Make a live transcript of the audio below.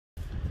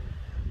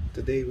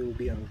Today we'll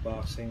be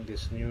unboxing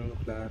this new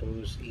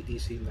Klarus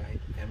EDC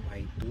light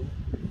Mi2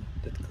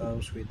 that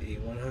comes with a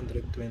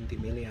 120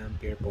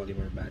 mAh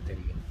polymer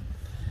battery.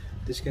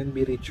 This can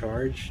be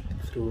recharged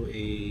through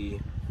a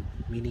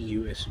mini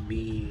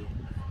USB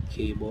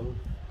cable,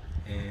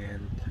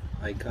 and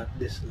I got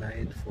this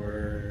light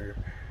for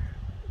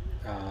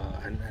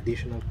an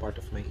additional part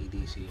of my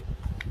EDC.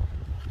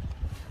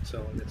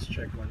 So let's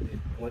check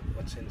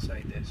what's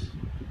inside this.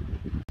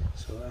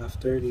 So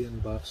after the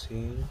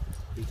unboxing,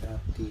 we got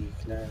the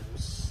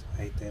Klarus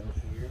item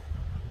here.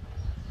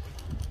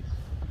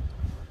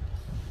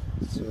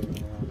 So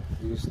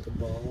this is the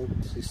bulb,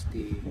 this is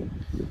the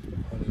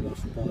on and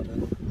off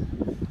button,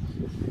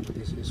 and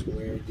this is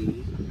where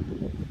the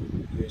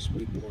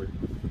USB port.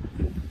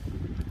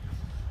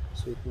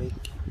 So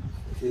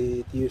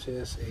it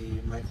uses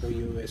a micro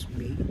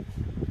USB.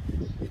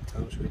 It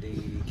comes with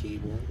a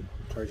cable,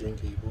 charging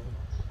cable.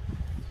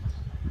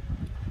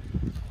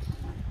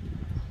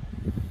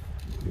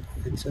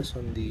 It says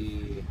on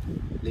the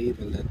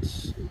label that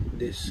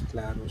this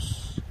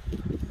Klarus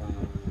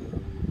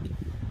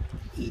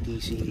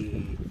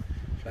EDC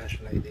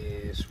flashlight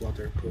is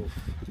waterproof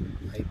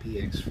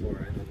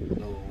IPX4. I don't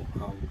know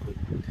how good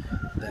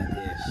that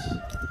is.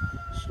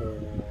 So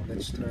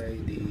let's try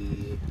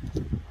the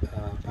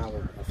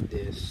power of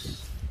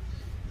this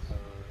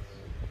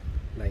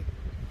light.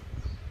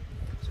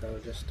 So I'll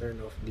just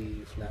turn off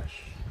the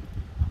flash.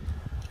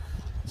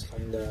 It's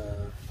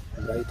kinda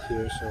bright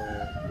here, so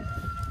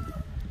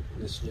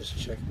let's just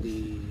check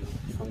the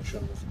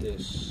function of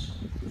this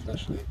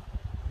flashlight.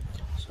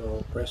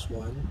 So press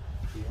 1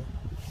 here.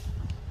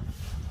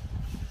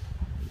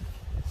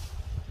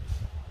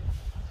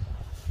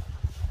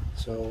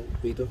 So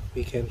we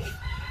can't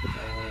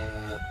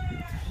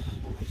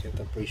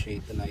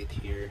appreciate the light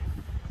here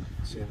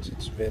since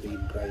it's very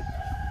bright.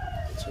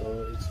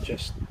 So it's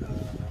just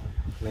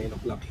 9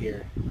 o'clock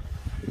here.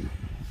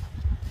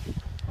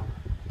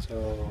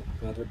 So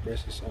another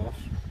press is off.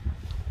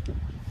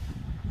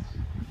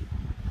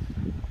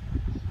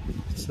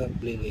 It's not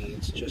blinking.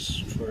 It's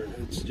just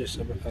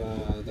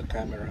the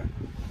camera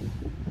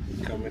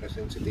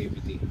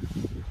sensitivity.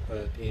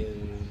 But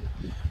in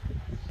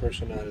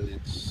personal,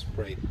 it's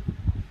bright.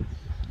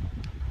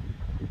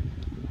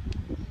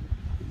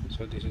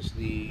 So this is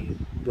the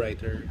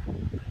brighter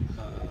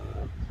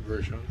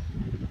version.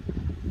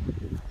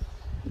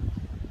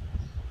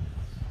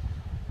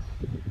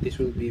 This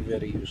will be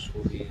very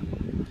useful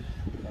in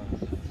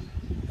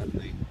at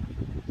night.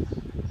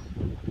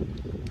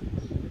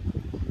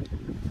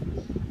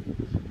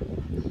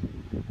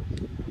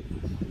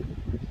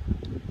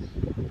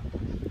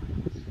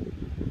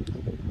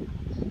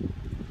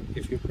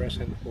 If you press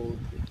and hold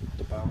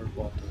the power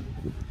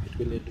button, it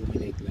will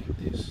illuminate like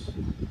this.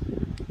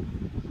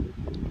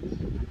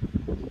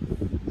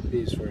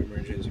 This is for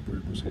emergency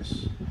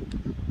purposes.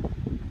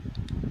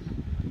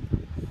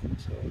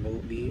 So low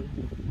beam,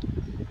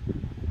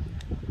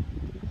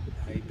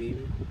 high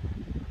beam,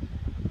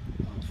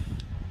 off.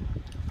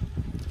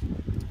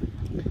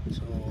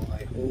 So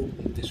I hope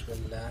this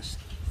will last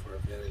for a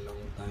very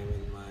long time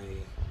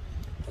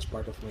as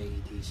part of my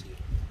EDC.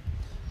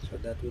 So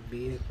that would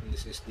be it. And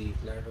this is the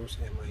Klarus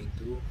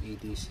Mi2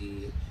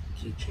 EDC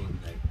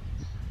keychain light.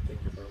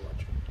 Thank you for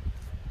watching.